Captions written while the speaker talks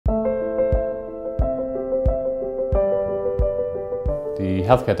The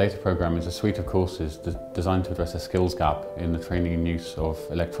healthcare data programme is a suite of courses designed to address a skills gap in the training and use of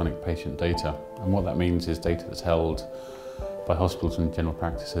electronic patient data. And what that means is data that's held by hospitals and general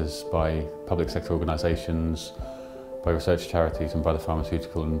practices, by public sector organisations, by research charities and by the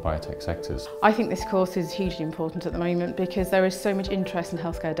pharmaceutical and biotech sectors. I think this course is hugely important at the moment because there is so much interest in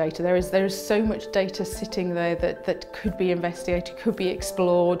healthcare data. There is so much data sitting there that could be investigated, could be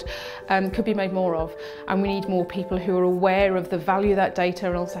explored, could be made more of. And we need more people who are aware of the value of that data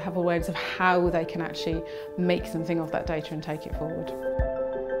and also have awareness of how they can actually make something of that data and take it forward.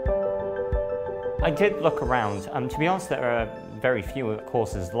 I did look around. To be honest, there are very few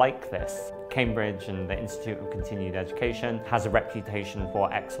courses like this. Cambridge and the Institute of Continued Education has a reputation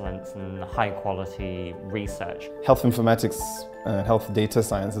for excellence and high quality research. Health informatics and health data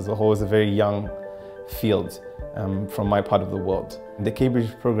science as a whole is a very young field from my part of the world. The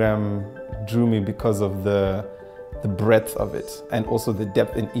Cambridge program drew me because of the breadth of it and also the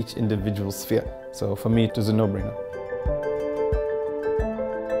depth in each individual sphere. So for me, it was a no-brainer.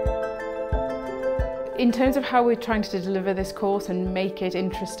 In terms of how we're trying to deliver this course and make it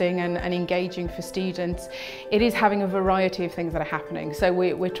interesting and engaging for students, it is having a variety of things that are happening. So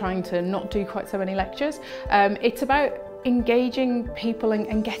we're trying to not do quite so many lectures. It's about engaging people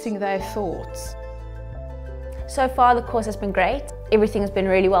and getting their thoughts. So far the course has been great. Everything has been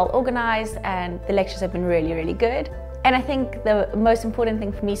really well organised and the lectures have been really, really good. And I think the most important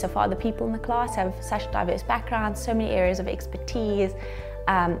thing for me so far, the people in the class have such diverse backgrounds, so many areas of expertise.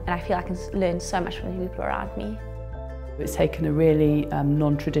 And I feel I can learn so much from the people around me. It's taken a really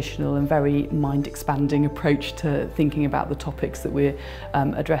non-traditional and very mind-expanding approach to thinking about the topics that we're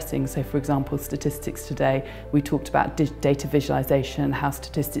addressing. So for example, statistics today, we talked about data visualisation, how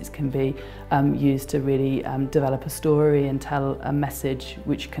statistics can be used to really develop a story and tell a message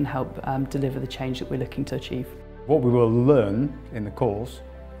which can help deliver the change that we're looking to achieve. What we will learn in the course,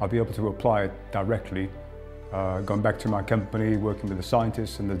 I'll be able to apply it directly. Going back to my company, working with the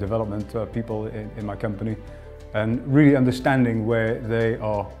scientists and the development people in my company, and really understanding where they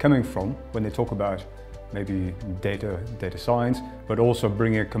are coming from when they talk about maybe data science, but also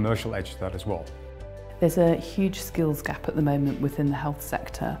bringing a commercial edge to that as well. There's a huge skills gap at the moment within the health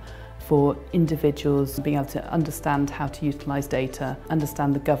sector for individuals being able to understand how to utilise data,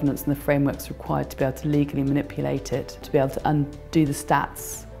 understand the governance and the frameworks required to be able to legally manipulate it, to be able to undo the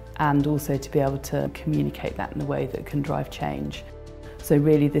stats, and also to be able to communicate that in a way that can drive change. So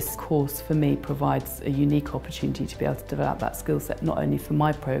really this course for me provides a unique opportunity to be able to develop that skill set, not only for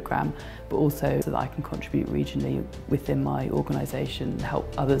my programme, but also so that I can contribute regionally within my organisation and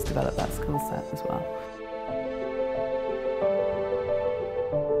help others develop that skill set as well.